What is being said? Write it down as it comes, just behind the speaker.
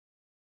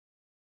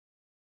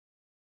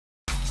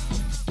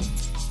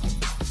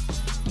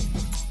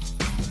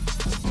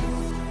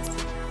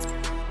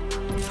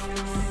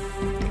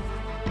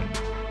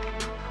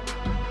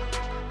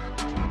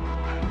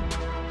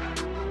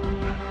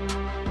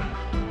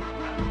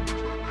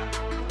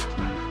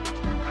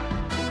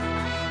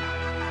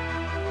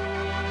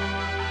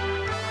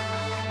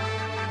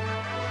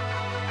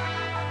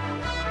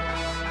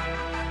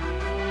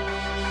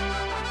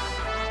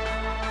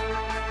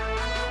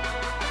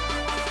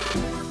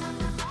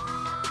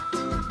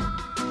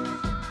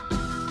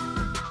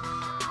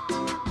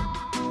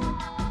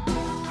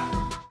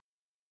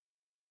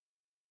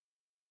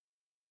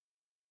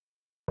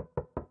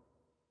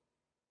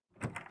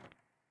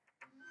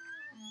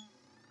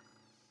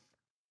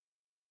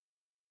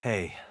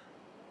Hey,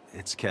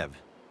 it's Kev.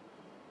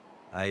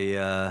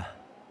 I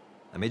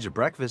made you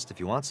breakfast if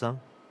you want some.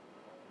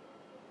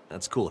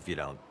 That's cool if you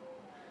don't.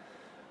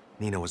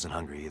 Nina wasn't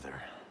hungry either.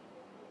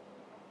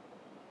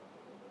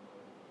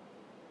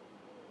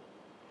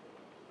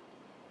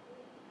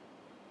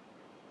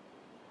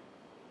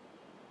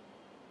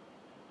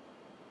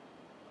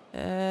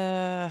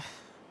 Uh,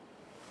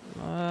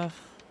 uh,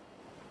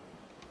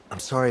 I'm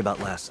sorry about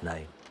last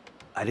night.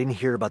 I didn't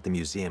hear about the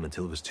museum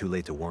until it was too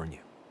late to warn you.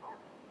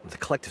 The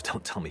Collective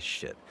don't tell me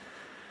shit.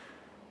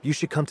 You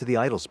should come to the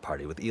Idols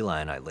party with Eli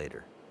and I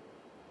later.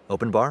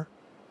 Open bar?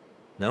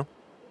 No?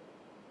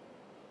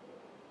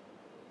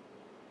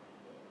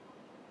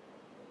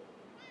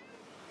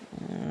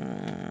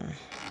 mm,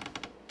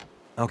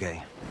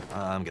 Okay,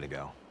 I'm gonna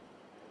go.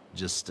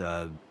 Just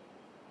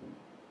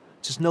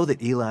know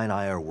that Eli and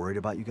I are worried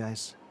about you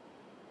guys.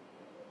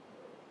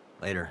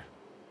 Later.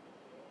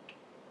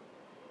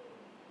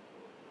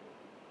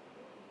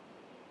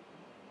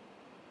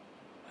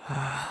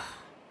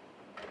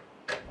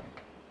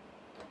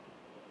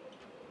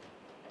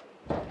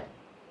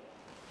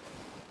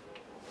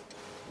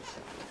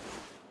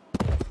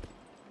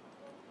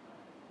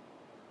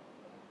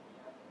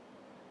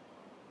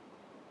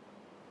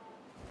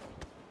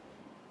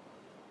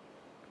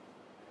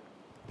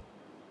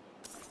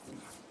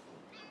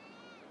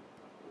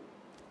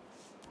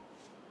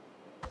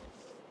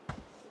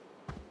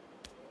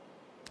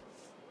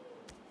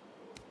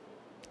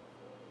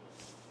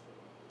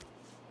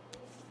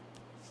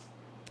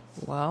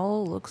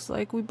 well, looks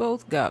like we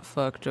both got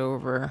fucked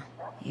over.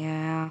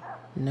 Yeah.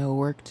 No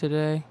work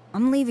today?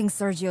 I'm leaving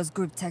Sergio's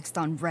group text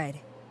on red.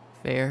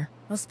 Fair.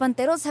 Los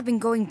Panteros have been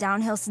going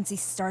downhill since he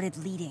started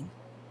leading.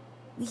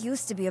 We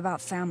used to be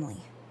about family.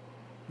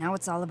 Now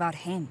it's all about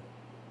him.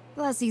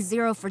 Plus, he's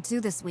 0 for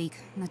 2 this week.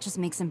 That just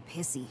makes him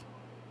pissy.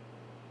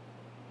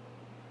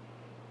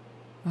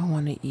 I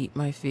want to eat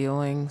my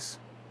feelings.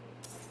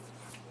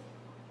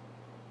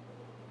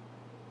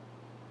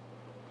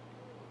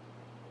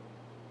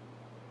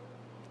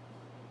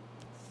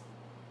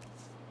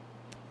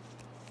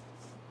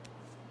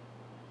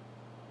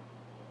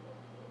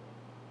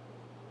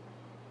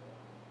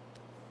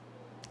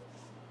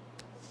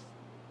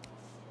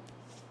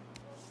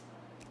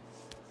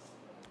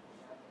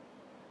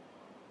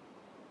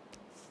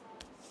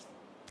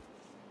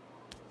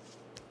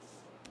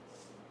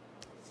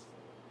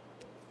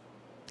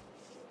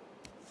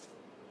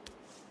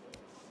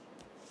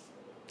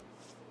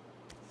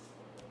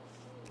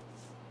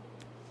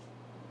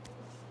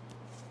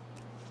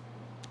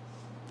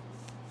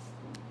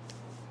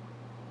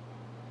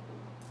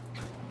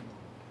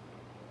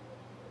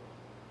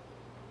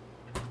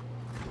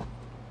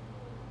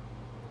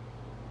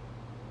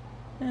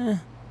 Eh.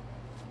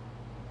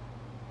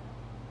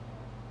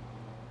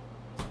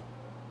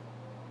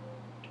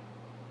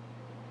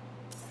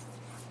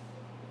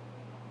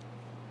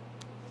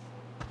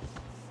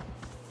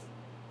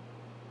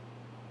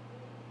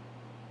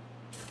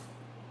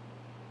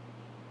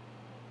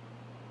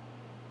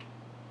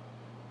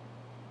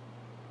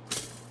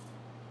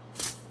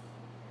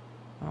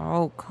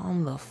 Oh,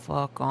 come the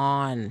fuck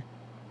on.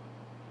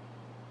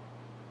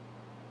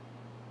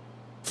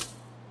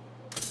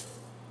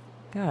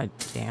 God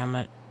damn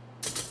it.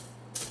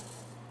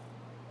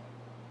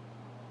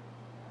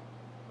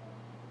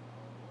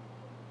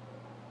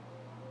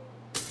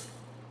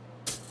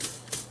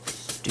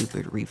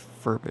 Stupid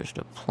refurbished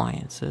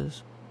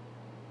appliances.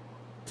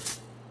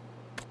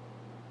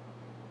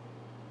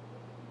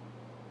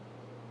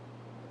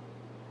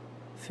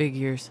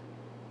 Figures.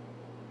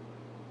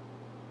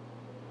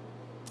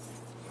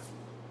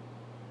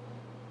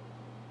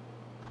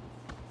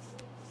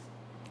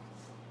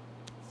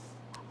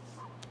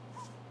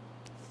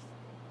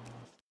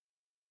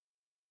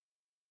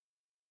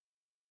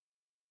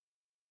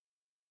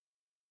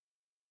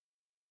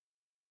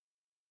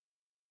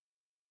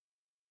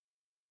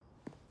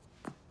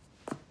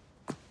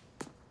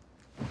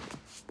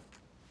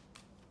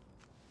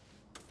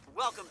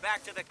 Welcome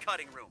back to the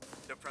Cutting Room,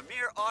 the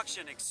premier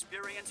auction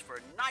experience for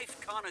knife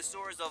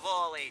connoisseurs of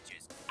all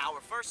ages. Our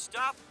first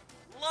stop,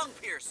 Lung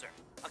Piercer,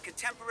 a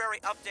contemporary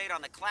update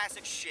on the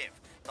classic Shiv,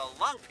 the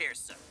Lung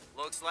Piercer.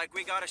 Looks like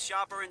we got a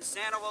shopper in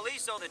San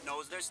Luis that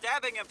knows their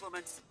stabbing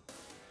implements.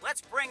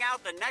 Let's bring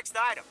out the next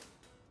item.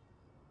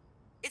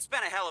 It's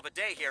been a hell of a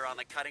day here on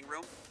the Cutting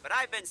Room, but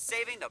I've been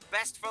saving the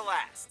best for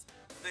last.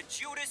 The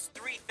Judas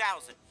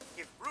 3000.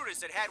 If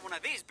Brutus had had one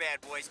of these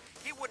bad boys,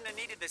 he wouldn't have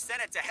needed the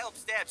Senate to help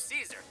stab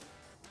Caesar.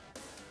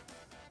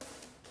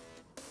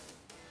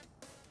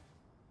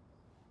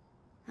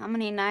 How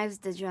many knives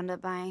did you end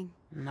up buying?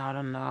 Not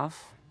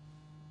enough.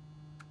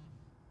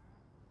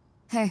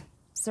 Hey,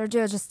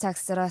 Sergio just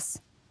texted us.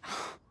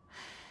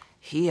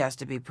 He has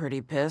to be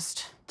pretty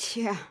pissed.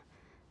 Yeah.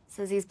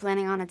 Says he's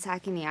planning on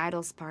attacking the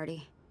Idols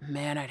party.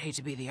 Man, I'd hate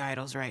to be the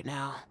Idols right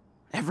now.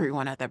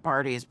 Everyone at that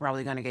party is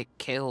probably gonna get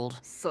killed.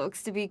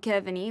 Sucks to be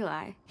Kev and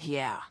Eli.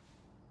 Yeah.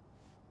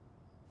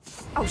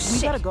 Oh, We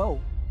shit! gotta go.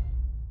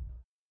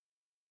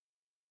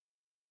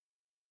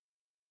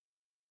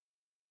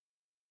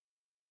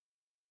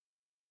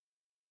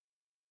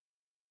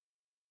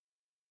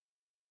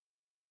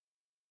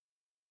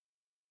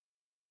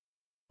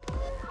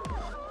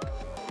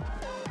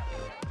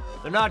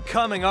 They're not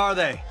coming, are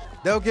they?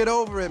 They'll get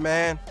over it,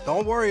 man.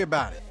 Don't worry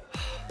about it.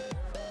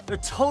 They're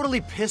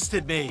totally pissed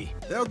at me.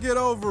 They'll get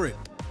over it.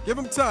 Give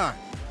them time.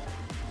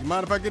 You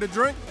mind if I get a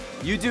drink?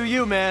 You do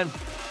you, man.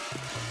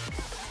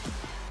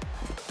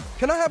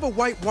 Can I have a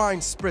white wine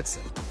spritzer?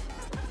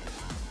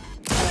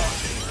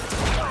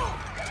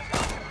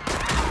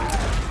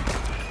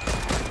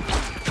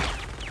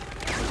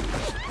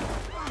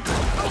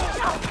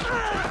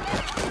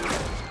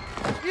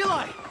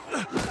 Eli!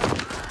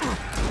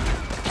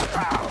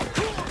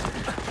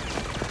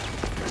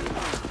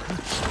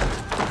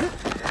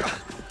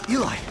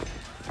 Eli,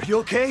 are you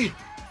okay?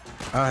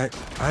 I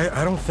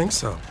don't think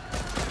so.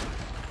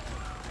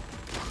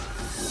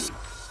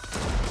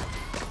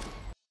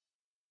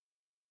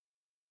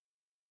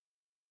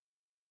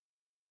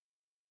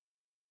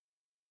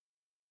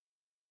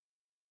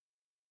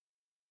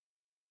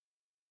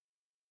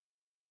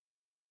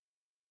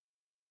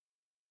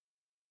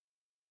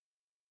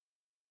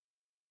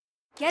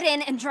 Get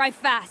in and drive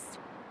fast.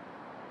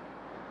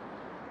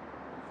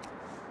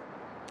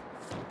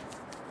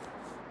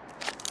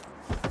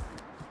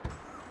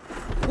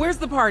 Where's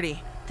the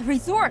party? The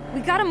resort.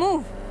 We gotta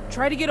move.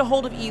 Try to get a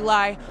hold of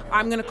Eli.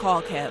 I'm gonna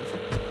call Kev.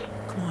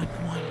 Come on,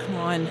 come on, come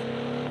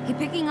on. He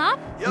picking up?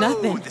 Yo,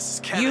 Nothing. This is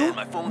Kevin. You?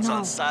 My phone's No.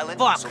 on silent,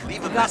 Fuck. so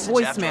leave a We got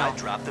message after I voicemail.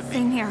 drop the beat.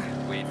 Same here.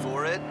 Wait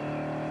for it.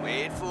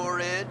 Wait for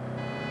it.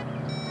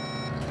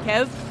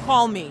 Kev,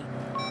 call me.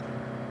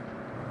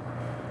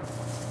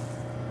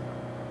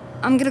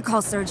 I'm gonna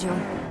call Sergio.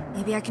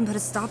 Maybe I can put a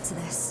stop to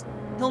this.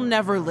 He'll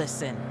never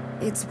listen.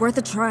 It's worth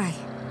a try.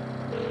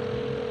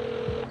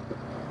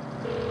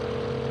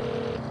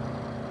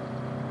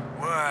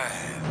 Well,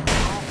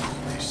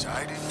 Goku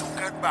decided to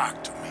get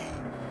back to me.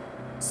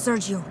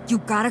 Sergio, you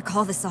gotta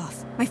call this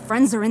off. My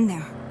friends are in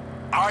there.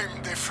 I'm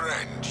the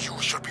friend you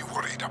should be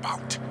worried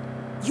about.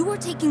 You are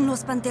taking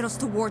Los Panteros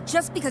to war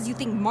just because you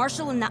think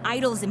Marshall and the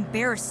Idols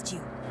embarrassed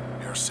you.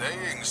 You're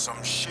saying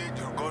some shit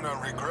you're gonna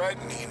regret,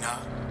 Nina.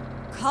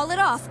 Call it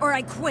off or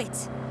I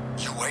quit.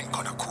 You ain't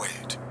gonna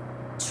quit.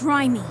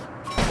 Try me.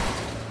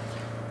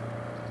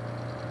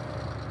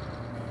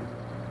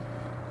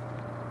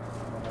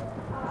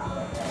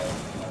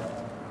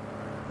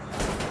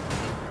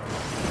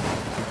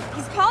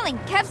 He's calling.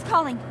 Kev's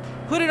calling.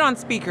 Put it on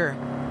speaker.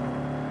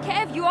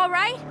 Kev, you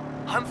alright?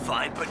 I'm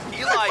fine, but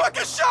Eli...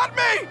 fucking shot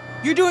me!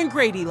 You're doing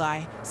great,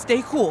 Eli.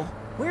 Stay cool.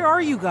 Where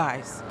are you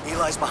guys?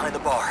 Eli's behind the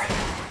bar.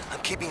 I'm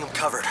keeping him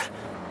covered.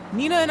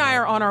 Nina and I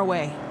are on our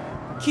way.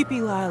 Keep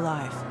Eli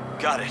alive.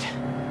 Got it.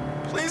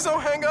 Please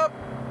don't hang up.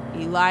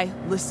 Eli,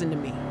 listen to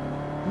me.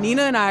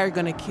 Nina and I are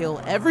gonna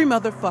kill every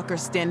motherfucker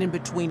standing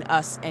between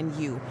us and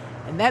you.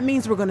 And that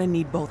means we're gonna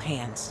need both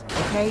hands,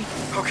 okay?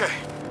 Okay.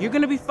 You're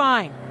gonna be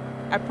fine.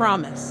 I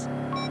promise.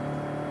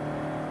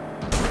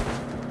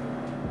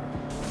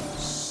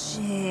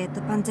 Shit,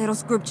 the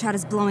Panteros group chat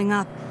is blowing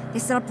up. They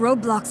set up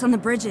roadblocks on the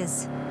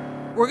bridges.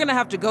 We're gonna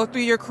have to go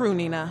through your crew,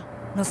 Nina.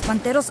 Los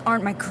Panteros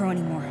aren't my crew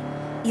anymore.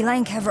 Eli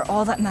and Kev are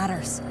all that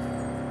matters.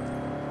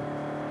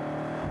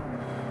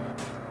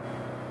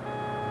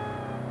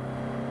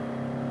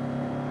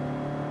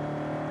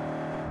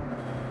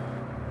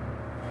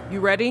 You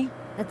ready?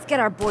 Let's get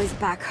our boys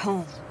back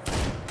home.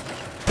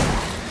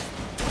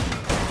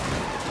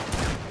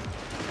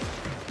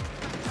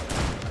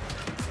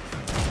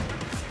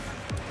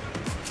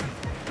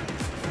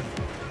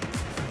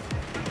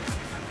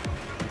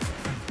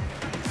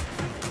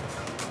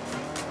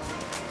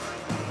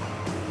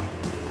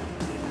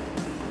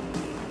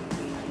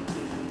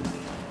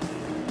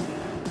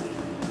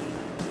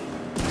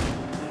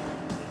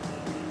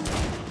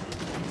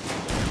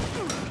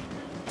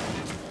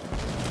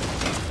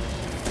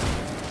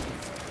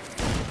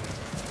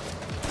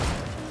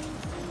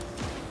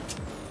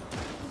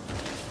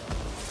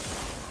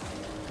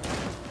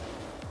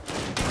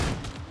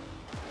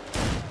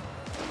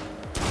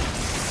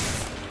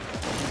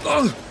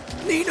 Oh,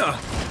 Nina!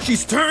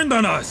 She's turned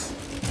on us!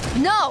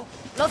 No!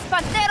 Los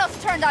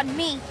Panteros turned on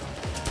me!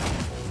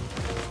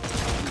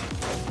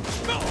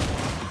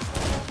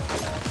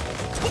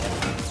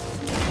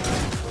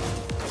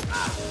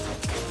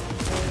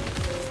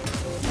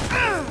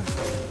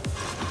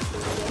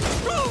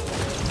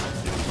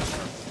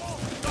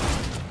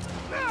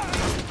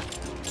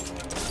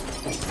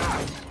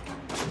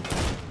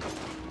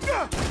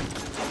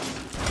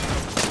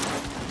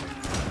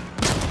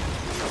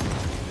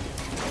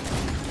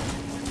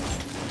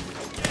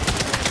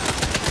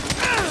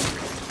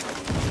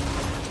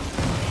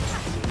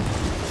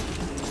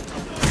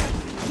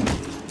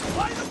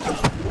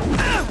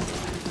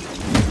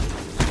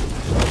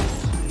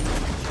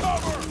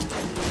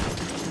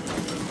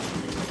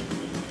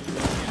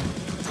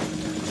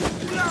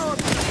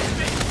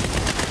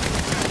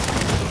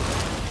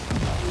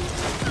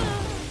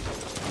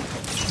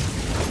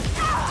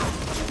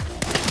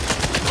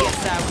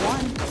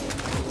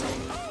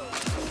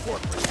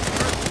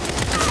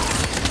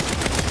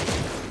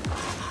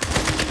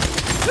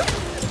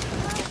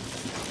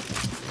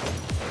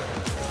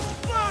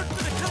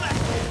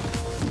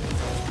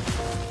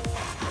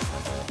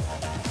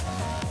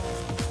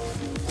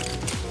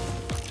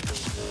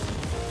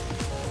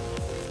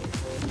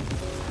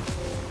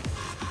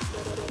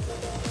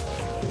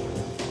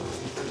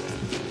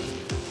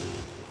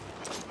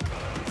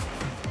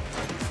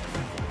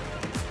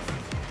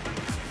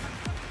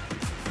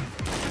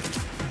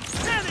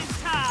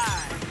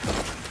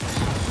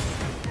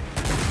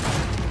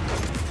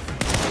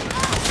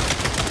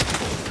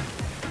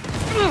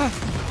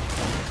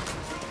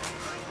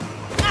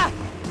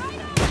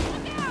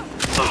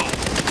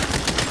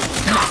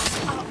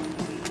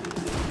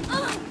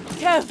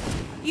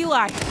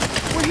 Eli,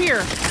 we're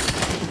here.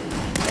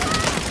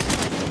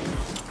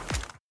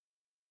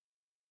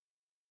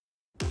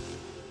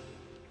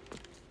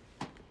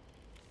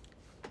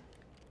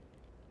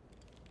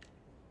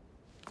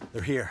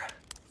 They're here.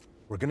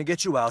 We're gonna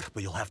get you out,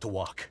 but you'll have to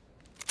walk.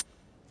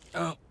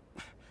 Oh.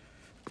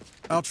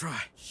 I'll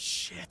try.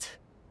 Shit.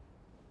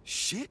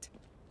 Shit?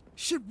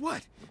 Shit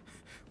what?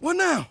 What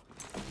now?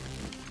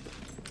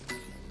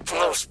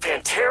 Los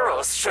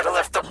Panteros should have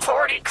left the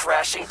party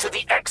crashing to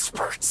the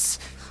experts.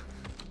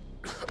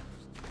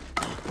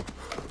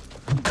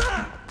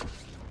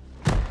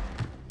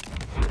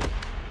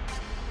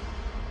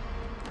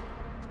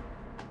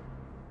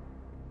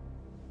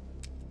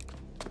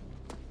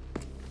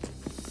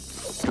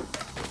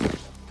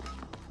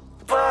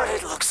 But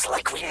it looks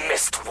like we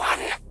missed one.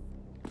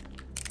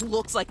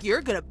 Looks like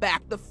you're gonna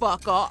back the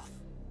fuck off.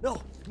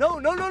 No.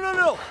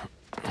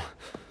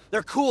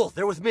 They're cool.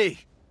 They're with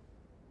me.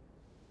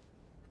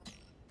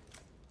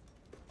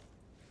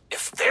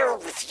 If they're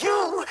with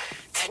you,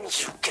 then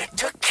you get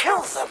to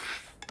kill them.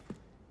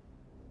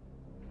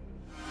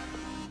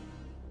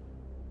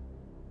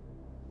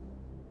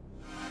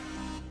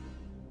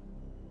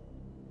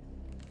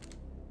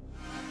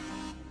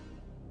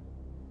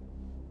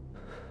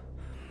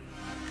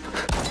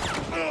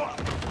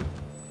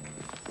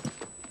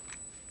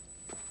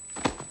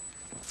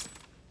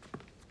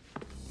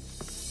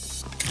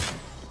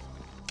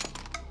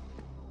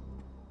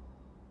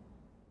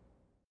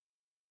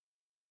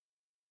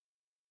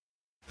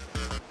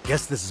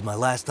 Guess this is my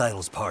last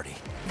Idols party.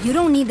 You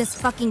don't need this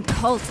fucking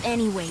cult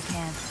anyway,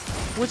 Kev.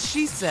 What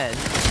she said.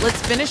 Let's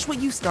finish what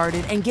you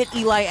started and get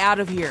Eli out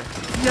of here.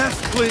 Yes,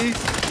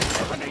 please.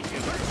 None of you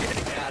are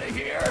getting out of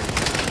here.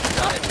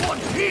 Not in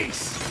one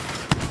piece.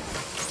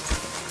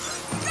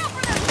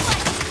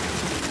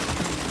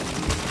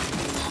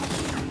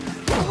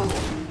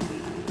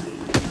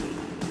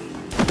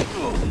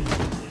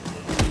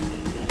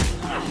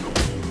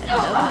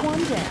 Another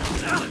one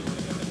down.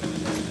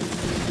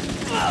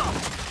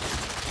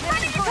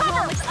 Running your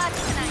cover with us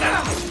tonight.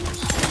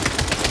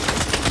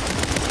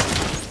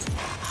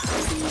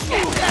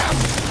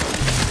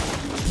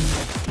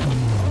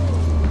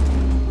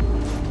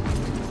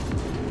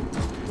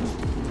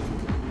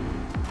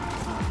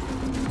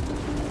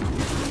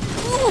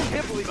 I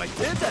can't believe I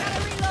did that.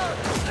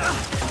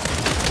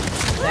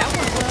 That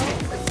went well.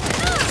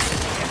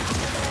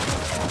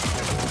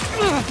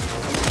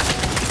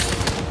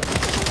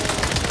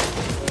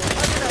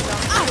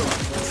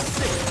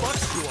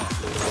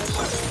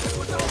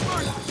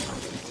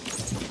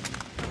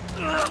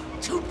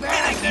 Too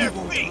bad you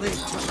won't live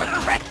to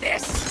regret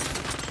this.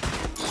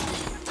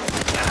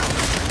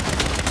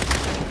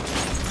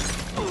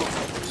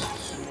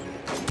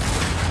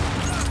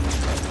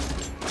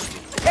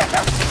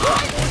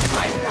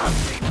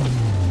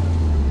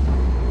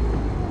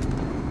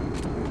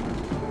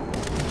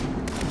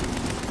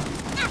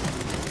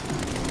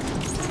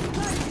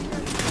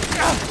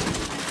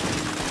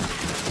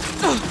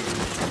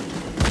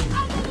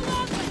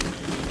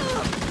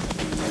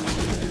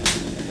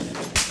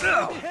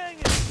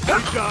 You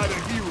died a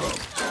hero.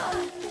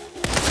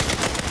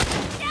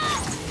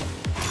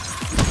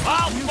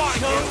 I'll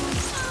find you.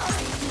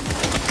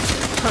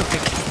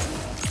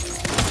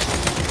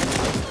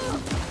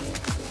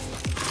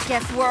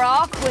 Guess we're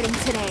all quitting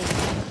today.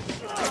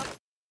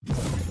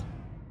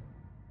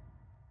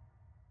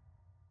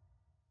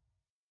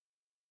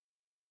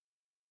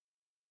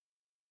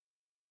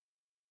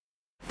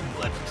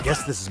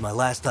 Guess this is my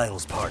last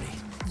Idols party.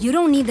 You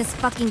don't need this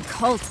fucking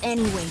cult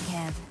anyway,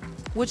 Kev.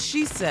 What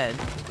she said.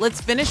 Let's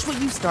finish what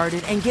you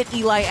started and get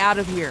Eli out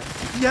of here.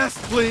 Yes,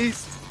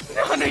 please.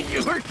 None of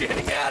you are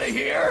getting out of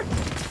here.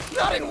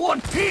 Not in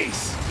one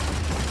piece.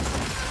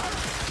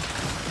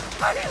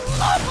 I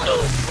love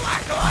little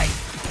blacklight.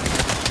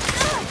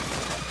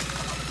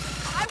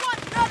 I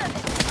want none of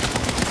it!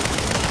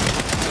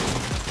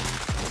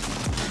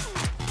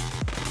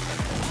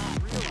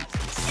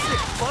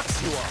 Sick fucks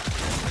you are.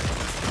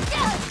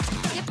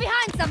 Get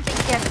behind something!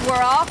 Guess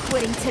we're all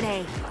quitting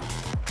today.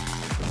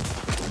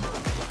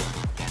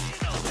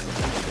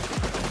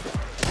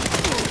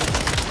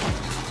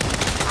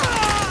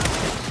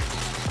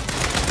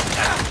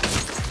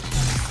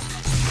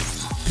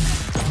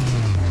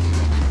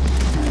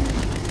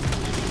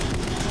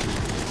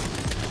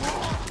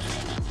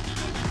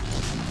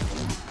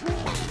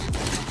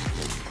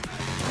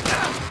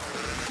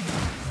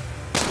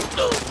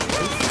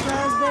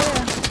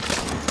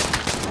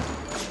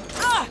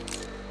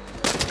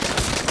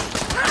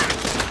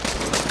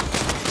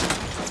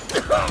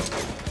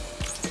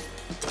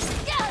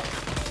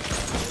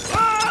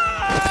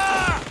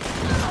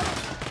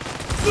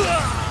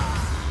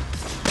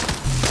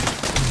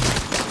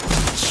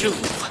 You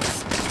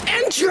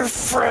and your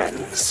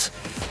friends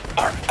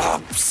are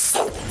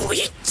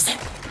obsolete.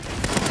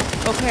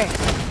 Okay.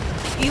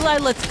 Eli,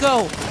 let's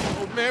go.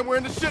 Oh man, we're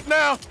in the shit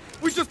now.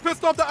 We just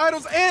pissed off the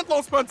Idols and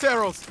Los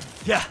Panteros.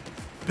 Yeah,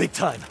 big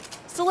time.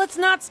 So let's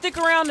not stick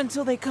around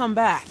until they come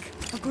back.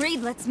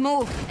 Agreed, let's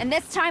move. And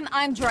this time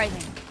I'm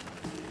driving.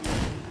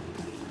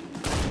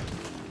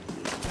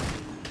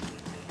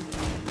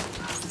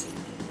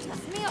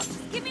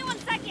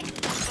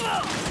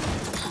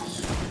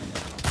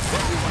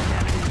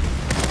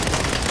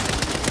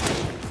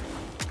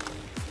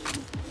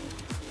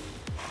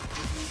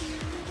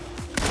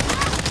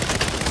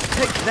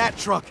 that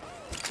truck.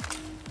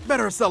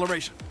 Better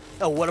acceleration.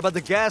 Oh, what about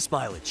the gas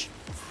mileage?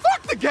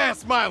 Fuck the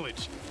gas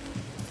mileage!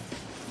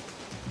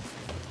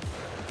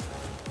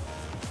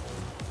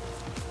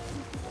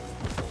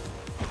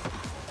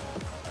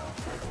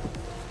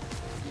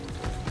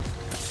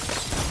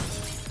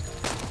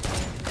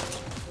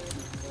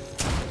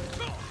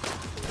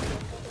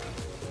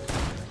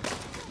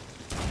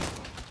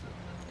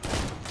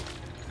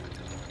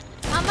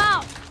 I'm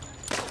out.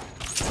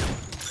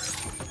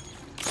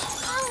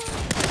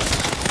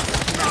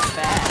 Not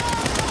bad.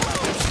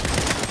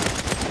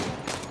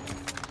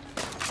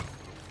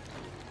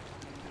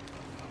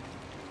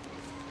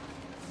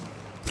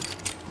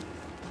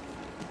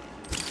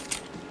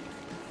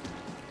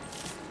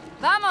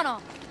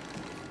 Vámonos.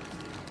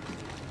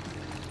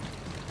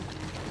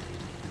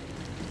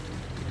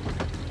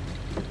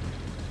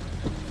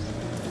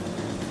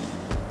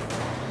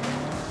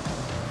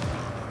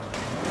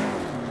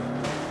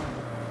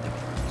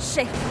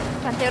 Shit,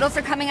 Panteros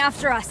are coming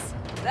after us.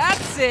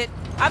 That's it.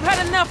 I've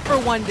had enough for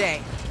one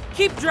day.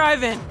 Keep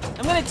driving.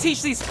 I'm gonna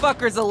teach these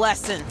fuckers a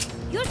lesson.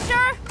 You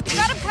sure? You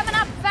got them coming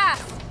up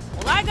fast.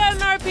 Well, I got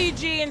an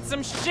RPG and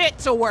some shit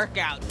to work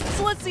out.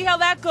 So let's see how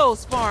that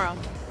goes for 'em.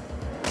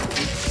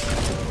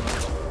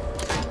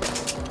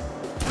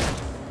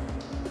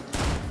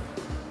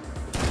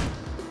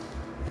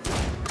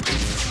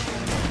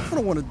 I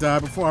don't want to die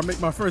before I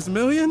make my first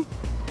million.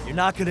 You're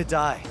not gonna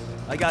die.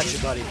 I got you,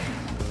 buddy.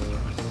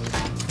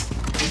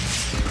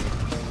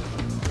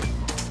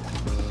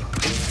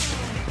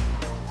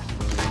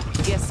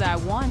 Guess I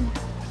won.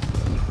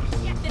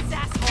 Get this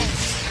asshole.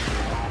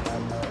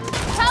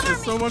 Cover There's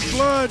me. so much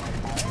blood.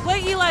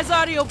 Play Eli's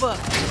audiobook.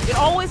 It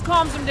always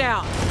calms him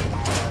down.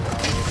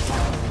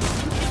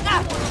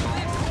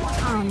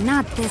 Oh,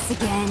 not this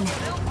again.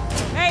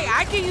 Hey,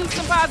 I can use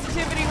some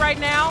positivity right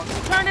now.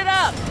 Turn it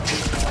up.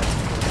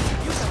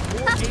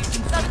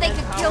 Thought they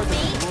could kill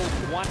me?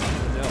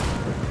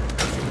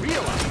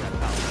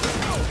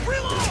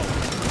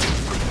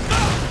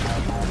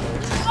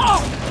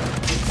 Oh,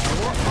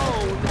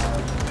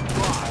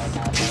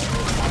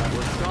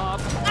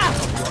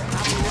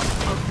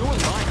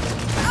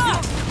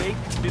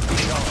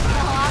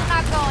 I'm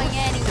not going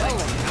anywhere.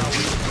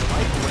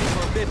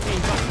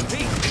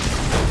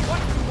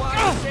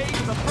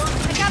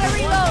 I gotta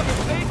reload.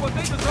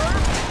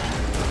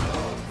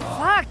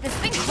 Fuck, this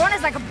thing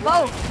corners like a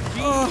boat.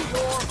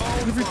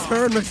 Every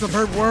turn makes it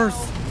hurt worse.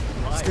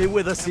 Stay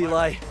with us,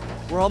 Eli.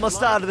 We're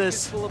almost out of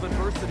this. Full of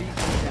adversity.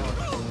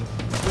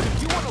 But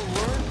if you want to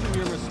learn from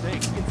your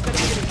mistakes instead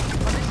of getting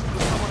punished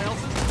with someone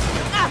else's,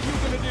 what are you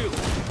gonna do?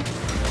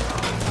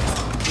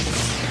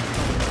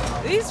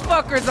 These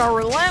fuckers are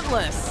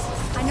relentless.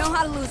 I know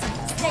how to lose them.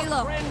 Stay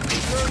low. Friends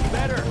deserve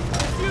better.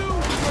 You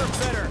deserve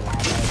better.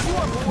 You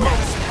are more than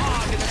a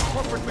cog in the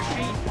corporate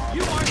machine.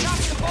 You are not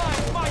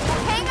defined by your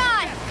Hang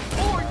on!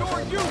 or your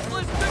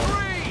useless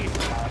degree.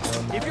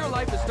 If your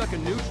life is stuck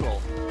in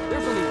neutral,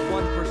 there's only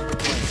one person to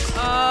blame.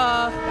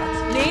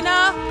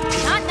 Nina?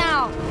 Not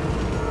now.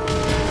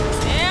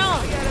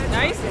 Damn,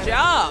 nice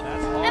job.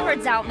 Never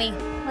doubt me.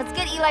 Let's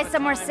get Eli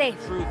somewhere safe.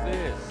 Truth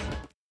is.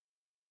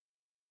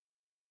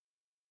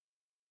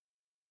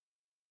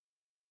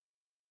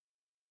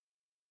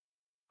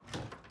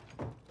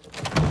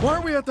 Why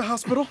are we at the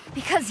hospital?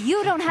 Because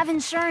you don't have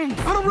insurance.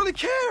 I don't really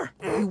care.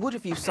 You would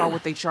if you saw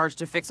what they charge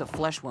to fix a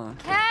flesh wound.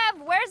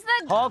 Kev, where's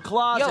the... Hall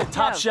closet, Yo,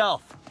 top Kev.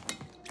 shelf.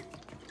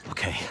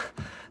 Okay,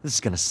 this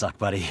is gonna suck,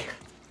 buddy.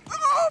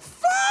 Oh,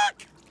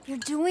 fuck! You're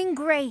doing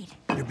great.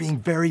 You're being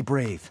very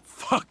brave.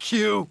 Fuck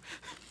you.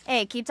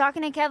 Hey, keep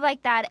talking to Kev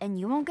like that, and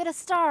you won't get a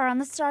star on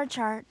the star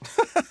chart.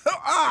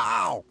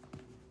 Ow!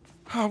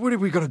 Oh, what are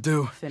we gonna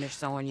do? Finish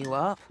sewing you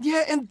up.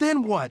 Yeah, and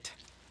then what?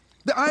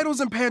 The Idols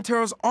and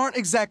Panteros aren't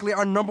exactly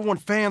our #1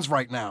 fans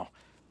right now.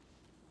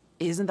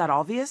 Isn't that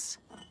obvious?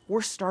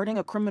 We're starting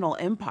a criminal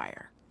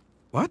empire.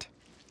 What?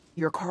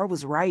 Your car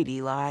was right,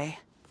 Eli.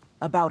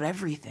 About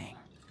everything.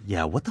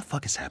 Yeah, what the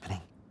fuck is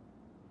happening?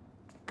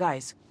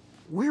 Guys,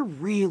 we're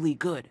really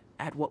good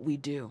at what we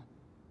do.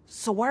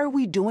 So why are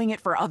we doing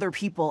it for other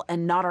people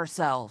and not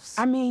ourselves?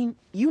 I mean,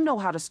 you know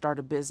how to start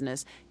a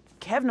business.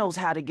 Kev knows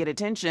how to get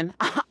attention.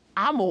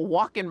 I'm a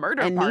walking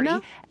murder party.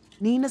 Nina?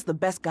 Nina's the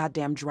best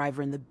goddamn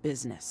driver in the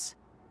business.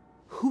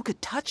 Who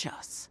could touch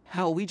us?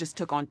 Hell, we just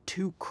took on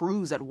 2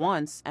 crews at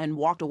once and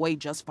walked away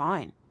just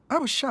fine. I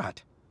was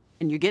shot.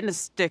 And you're getting a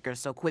sticker,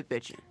 so quit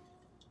bitching.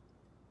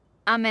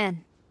 I'm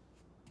in.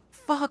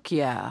 Fuck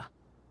yeah.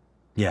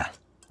 Yeah,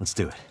 let's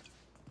do it.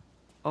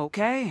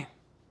 Okay.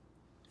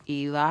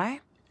 Eli,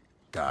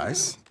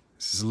 Guys,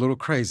 this is a little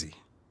crazy.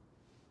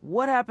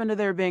 what happened to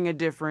there being a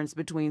difference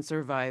between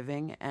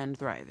surviving and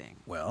thriving?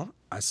 Well,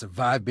 I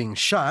survived being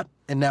shot,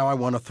 and now I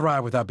want to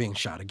thrive without being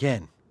shot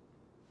again.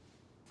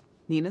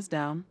 Nina's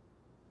down.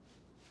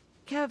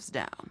 Kev's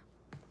down.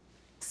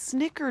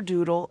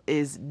 Snickerdoodle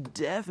is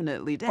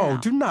definitely down. Oh,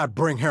 do not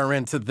bring her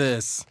into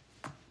this.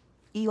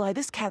 Eli,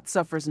 this cat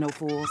suffers no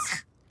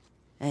fools.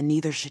 And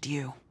neither should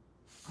you.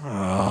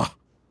 Ugh.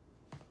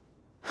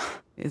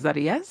 Is that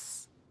a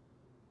yes?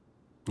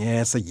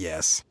 Yeah, it's a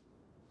yes.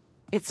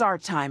 It's our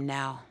time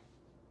now.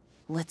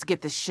 Let's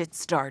get this shit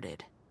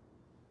started.